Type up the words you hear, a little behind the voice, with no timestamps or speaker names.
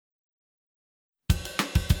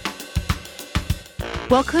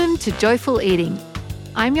Welcome to Joyful Eating.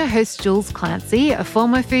 I'm your host, Jules Clancy, a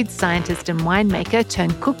former food scientist and winemaker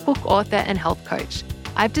turned cookbook author and health coach.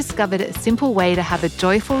 I've discovered a simple way to have a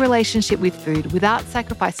joyful relationship with food without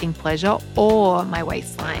sacrificing pleasure or my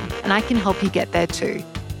waistline, and I can help you get there too.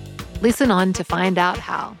 Listen on to find out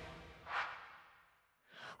how.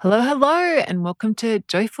 Hello, and welcome to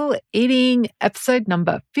Joyful Eating, episode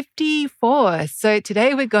number 54. So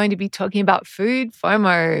today we're going to be talking about food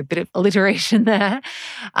FOMO, a bit of alliteration there.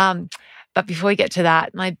 But before we get to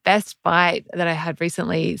that, my best bite that I had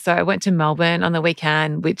recently, so I went to Melbourne on the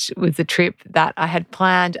weekend, which was a trip that I had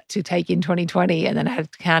planned to take in 2020, and then I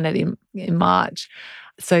had to can it in March.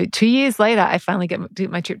 So 2 years later, I finally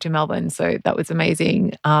did my trip to Melbourne. So that was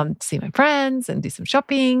amazing to see my friends and do some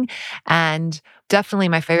shopping. And definitely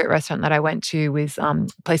my favorite restaurant that I went to was a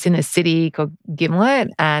place in the city called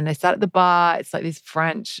Gimlet. And I sat at the bar. It's like this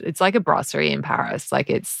French, it's like a brasserie in Paris.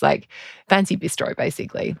 Like it's like fancy bistro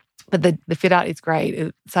basically. But the fit out is great.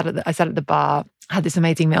 I sat at the bar, had this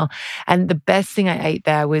amazing meal. And the best thing I ate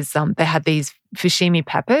there was they had these fushimi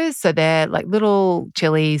peppers. So they're like little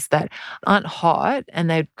chilies that aren't hot, and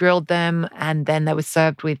they grilled them, and then they were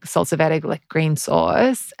served with salsa verde, like green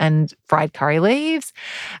sauce, and fried curry leaves.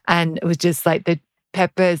 And it was just like the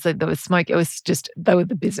peppers, like there was smoke. It was just, they were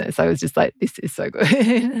the business. I was just like, this is so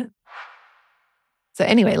good. So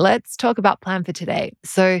anyway, let's talk about plan for today.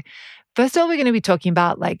 So first of all, we're going to be talking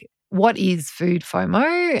about like, what is food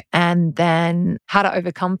FOMO, and then how to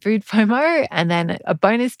overcome food FOMO, and then a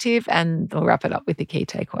bonus tip, and we'll wrap it up with the key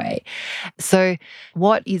takeaway. So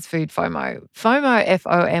what is food FOMO? FOMO,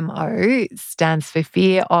 F-O-M-O, stands for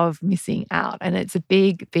fear of missing out. And it's a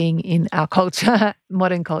big thing in our culture,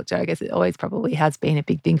 modern culture. I guess it always probably has been a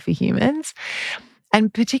big thing for humans.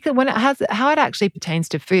 And particularly when how it actually pertains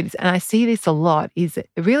to food, and I see this a lot, is it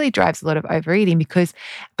really drives a lot of overeating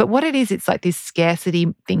but what it is, it's like this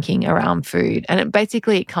scarcity thinking around food. And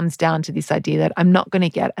it comes down to this idea that I'm not going to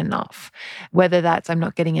get enough, whether that's I'm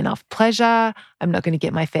not getting enough pleasure, I'm not going to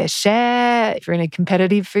get my fair share if you're in a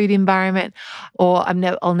competitive food environment, or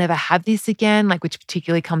I'll never have this again, like which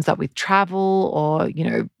particularly comes up with travel or,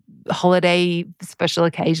 holiday special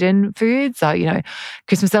occasion food. So,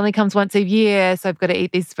 Christmas only comes once a year, so I've got to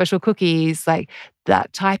eat these special cookies. Like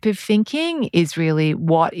that type of thinking is really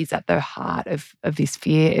what is at the heart of this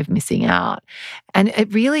fear of missing out. And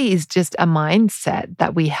it really is just a mindset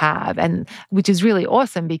that we have, and which is really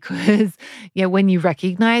awesome because, when you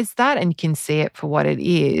recognize that and you can see it for what it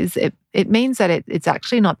is, it means that it's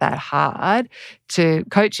actually not that hard to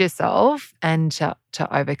coach yourself and to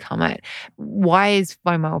overcome it. Why is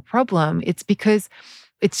FOMO a problem? It's because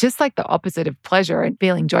it's just like the opposite of pleasure and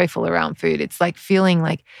feeling joyful around food. It's like feeling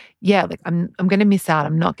like, I'm going to miss out.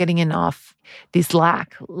 I'm not getting enough. This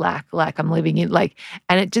lack I'm living in,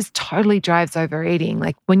 and it just totally drives overeating.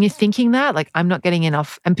 Like when you're thinking that, like I'm not getting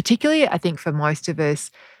enough, and particularly I think for most of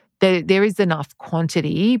us, there is enough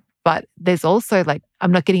quantity, but there's also like,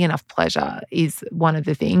 I'm not getting enough pleasure is one of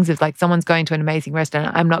the things. If like someone's going to an amazing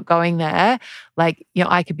restaurant, I'm not going there. Like,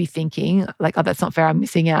 I could be thinking like, oh, that's not fair. I'm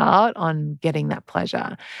missing out on getting that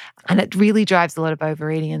pleasure. And it really drives a lot of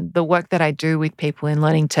overeating. And the work that I do with people in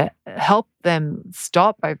learning to help them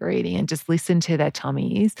stop overeating and just listen to their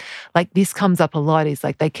tummies, like this comes up a lot, is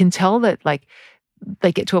like they can tell that like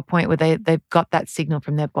they get to a point where they've got that signal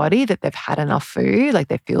from their body that they've had enough food, like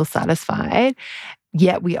they feel satisfied.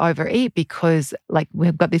 Yet we overeat because like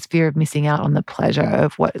we've got this fear of missing out on the pleasure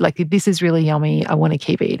of what, like if this is really yummy, I want to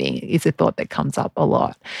keep eating, is a thought that comes up a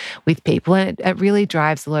lot with people. And it really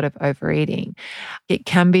drives a lot of overeating. It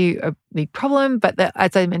can be a big problem, but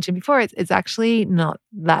as I mentioned before, it's actually not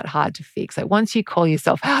that hard to fix. Like once you call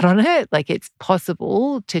yourself out on it, like it's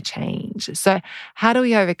possible to change. So how do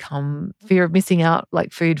we overcome fear of missing out,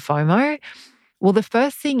 like food FOMO? Well, the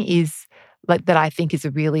first thing is, like that I think is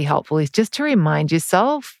really helpful, is just to remind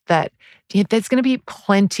yourself that there's going to be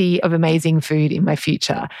plenty of amazing food in my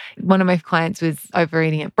future. One of my clients was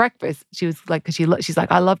overeating at breakfast. She was like, she's like,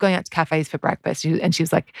 I love going out to cafes for breakfast. And she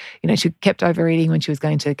was like, she kept overeating when she was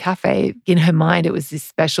going to the cafe. In her mind, it was this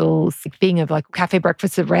special thing of like cafe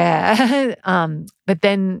breakfasts are rare. But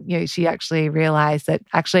then, she actually realized that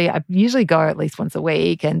actually I usually go at least once a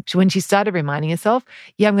week. And when she started reminding herself,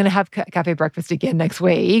 I'm going to have cafe breakfast again next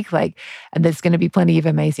week, and there's going to be plenty of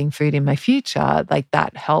amazing food in my future, like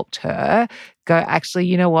that helped her go, actually,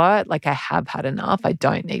 you know what? Like I have had enough. I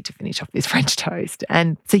don't need to finish off this French toast.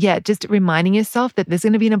 And so, just reminding yourself that there's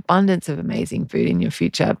going to be an abundance of amazing food in your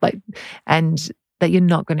future, and that you're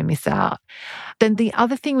not going to miss out. Then the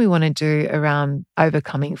other thing we want to do around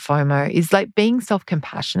overcoming FOMO is like being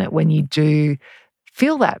self-compassionate when you do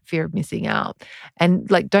feel that fear of missing out and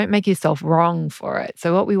like don't make yourself wrong for it.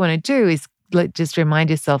 So what we want to do is like just remind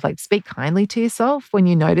yourself, like speak kindly to yourself when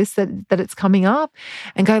you notice that it's coming up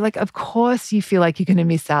and go like, of course you feel like you're going to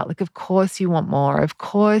miss out. Like, of course you want more. Of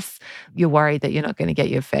course you're worried that you're not going to get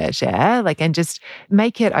your fair share. Like, and just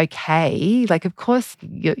make it okay. Like, of course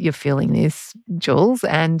you're feeling this, Jules.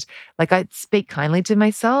 And like, I speak kindly to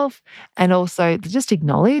myself and also just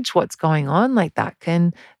acknowledge what's going on. Like that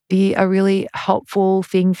can be a really helpful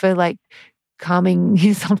thing for like calming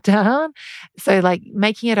yourself down. So like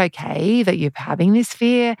making it okay that you're having this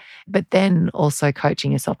fear, but then also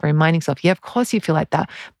coaching yourself, reminding yourself, yeah, of course you feel like that.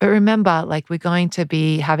 But remember, like we're going to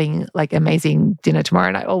be having like amazing dinner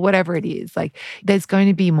tomorrow night or whatever it is. Like there's going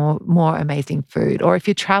to be more amazing food. Or if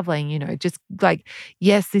you're traveling, you know, just like,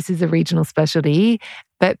 yes, this is a regional specialty,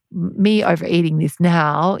 but me overeating this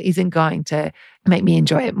now isn't going to make me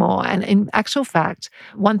enjoy it more. And in actual fact,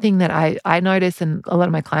 one thing that I notice and a lot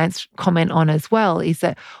of my clients comment on as well is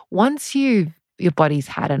that once your body's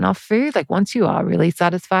had enough food, like once you are really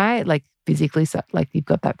satisfied, like physically, like you've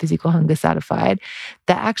got that physical hunger satisfied,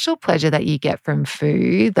 the actual pleasure that you get from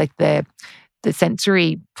food, like the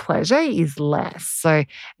sensory pleasure is less. So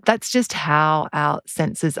that's just how our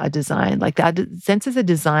senses are designed. Like our senses are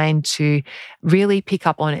designed to really pick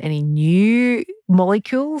up on any new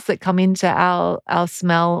molecules that come into our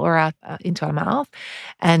smell or into our mouth.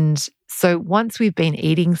 And so once we've been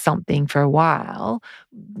eating something for a while,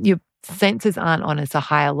 your senses aren't on as a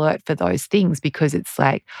high alert for those things because it's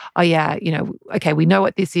like, oh yeah, you know, okay, we know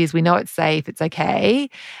what this is, we know it's safe, it's okay.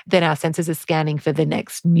 Then our senses are scanning for the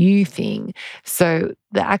next new thing. So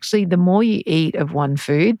the more you eat of one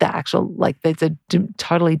food, there's a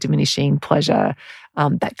totally diminishing pleasure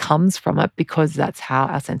that comes from it because that's how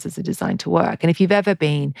our senses are designed to work. And if you've ever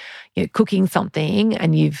been, you know, cooking something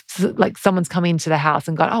and you've like someone's come into the house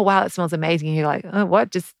and gone, oh wow, it smells amazing, and you're like, oh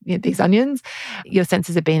what? Just these onions. Your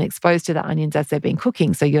senses are being exposed to the onions as they've been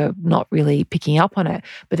cooking, so you're not really picking up on it.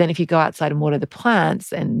 But then if you go outside and water the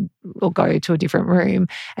plants or go to a different room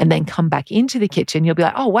and then come back into the kitchen, you'll be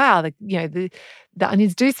like, oh wow, the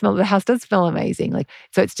onions do smell, the house does smell amazing. Like,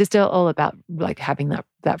 so it's just all about like having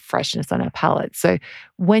that freshness on our palate. So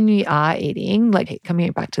when you are eating, like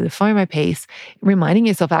coming back to the FOMO piece, reminding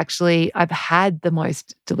yourself, actually, I've had the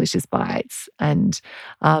most delicious bites. And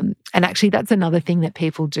actually that's another thing that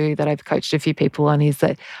people do that I've coached a few people on is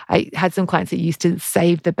that I had some clients that used to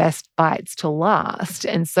save the best bites to last.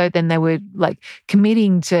 And so then they were like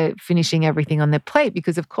committing to finishing everything on their plate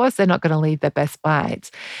because of course they're not going to leave their best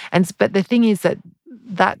bites. But the thing is that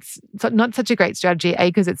that's not such a great strategy, A,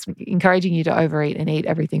 because it's encouraging you to overeat and eat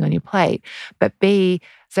everything on your plate, but B,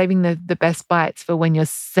 saving the best bites for when your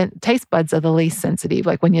taste buds are the least sensitive,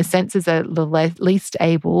 like when your senses are the least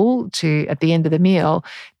able to, at the end of the meal,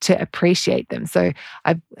 to appreciate them. So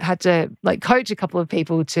I've had to like coach a couple of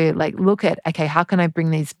people to like look at, okay, how can I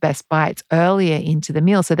bring these best bites earlier into the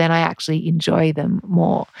meal so then I actually enjoy them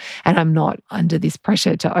more and I'm not under this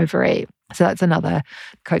pressure to overeat. So that's another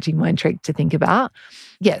coaching mind trick to think about.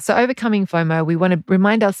 Yeah, so overcoming FOMO, we want to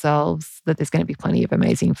remind ourselves that there's going to be plenty of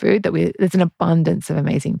amazing food, that there's an abundance of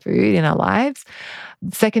amazing food in our lives.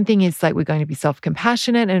 The second thing is like we're going to be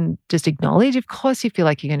self-compassionate and just acknowledge, of course, you feel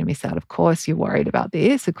like you're going to miss out. Of course, you're worried about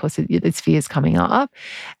this. Of course, this fear is coming up.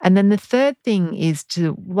 And then the third thing is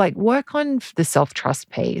to like work on the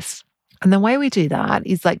self-trust piece. And the way we do that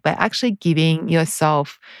is like by actually giving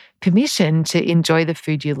yourself permission to enjoy the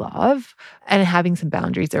food you love and having some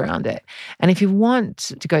boundaries around it. And if you want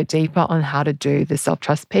to go deeper on how to do the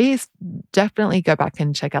self-trust piece, definitely go back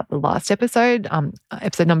and check out the last episode,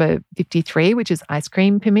 episode number 53, which is ice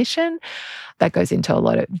cream permission. That goes into a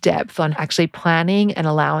lot of depth on actually planning and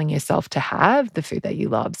allowing yourself to have the food that you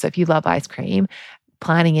love. So if you love ice cream,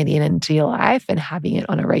 planning it into your life and having it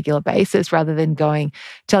on a regular basis rather than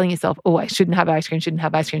telling yourself, oh, I shouldn't have ice cream, shouldn't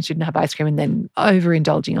have ice cream, shouldn't have ice cream, and then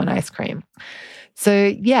overindulging on ice cream.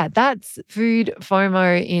 So yeah, that's food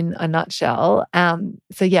FOMO in a nutshell.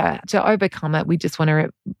 So yeah, to overcome it, we just want to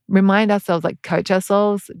remind ourselves, like coach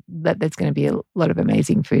ourselves that there's going to be a lot of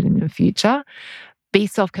amazing food in the future. Be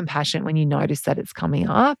self-compassionate when you notice that it's coming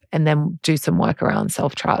up and then do some work around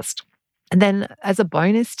self-trust. And then as a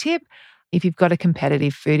bonus tip, if you've got a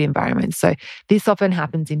competitive food environment. So this often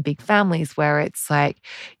happens in big families where it's like,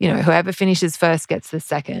 you know, whoever finishes first gets the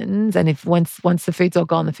second. And if once the food's all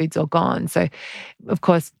gone, the food's all gone. So of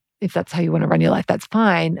course, if that's how you want to run your life, that's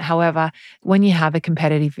fine. However, when you have a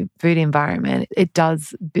competitive food environment, it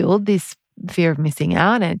does build this fear of missing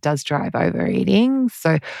out and it does drive overeating.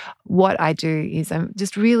 So what I do is I'm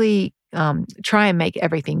just really try and make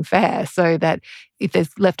everything fair so that if there's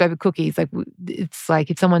leftover cookies, it's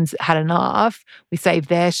like if someone's had enough, we save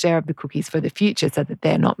their share of the cookies for the future so that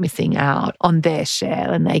they're not missing out on their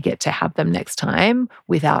share and they get to have them next time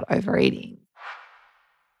without overeating.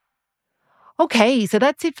 Okay, so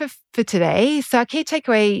that's it for today. So our key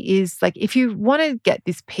takeaway is if you want to get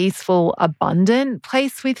this peaceful, abundant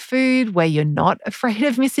place with food where you're not afraid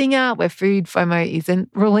of missing out, where food FOMO isn't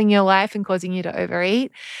ruling your life and causing you to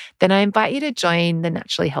overeat, then I invite you to join the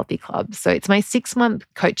Naturally Healthy Club. So it's my 6-month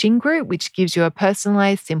coaching group, which gives you a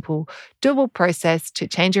personalized, simple, doable process to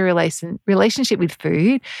change your relationship with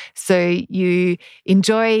food so you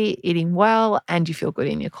enjoy eating well and you feel good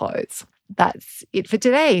in your clothes. That's it for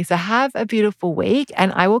today. So have a beautiful week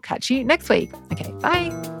and I will catch you next week. Okay, bye.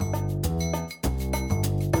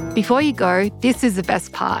 Before you go, this is the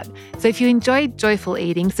best part. So if you enjoyed Joyful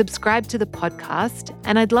Eating, subscribe to the podcast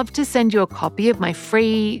and I'd love to send you a copy of my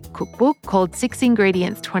free cookbook called 6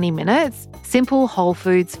 Ingredients, 20 Minutes, Simple Whole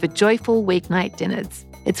Foods for Joyful Weeknight Dinners.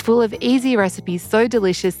 It's full of easy recipes so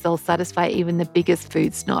delicious they'll satisfy even the biggest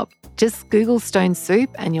food snob. Just Google Stone Soup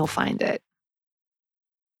and you'll find it.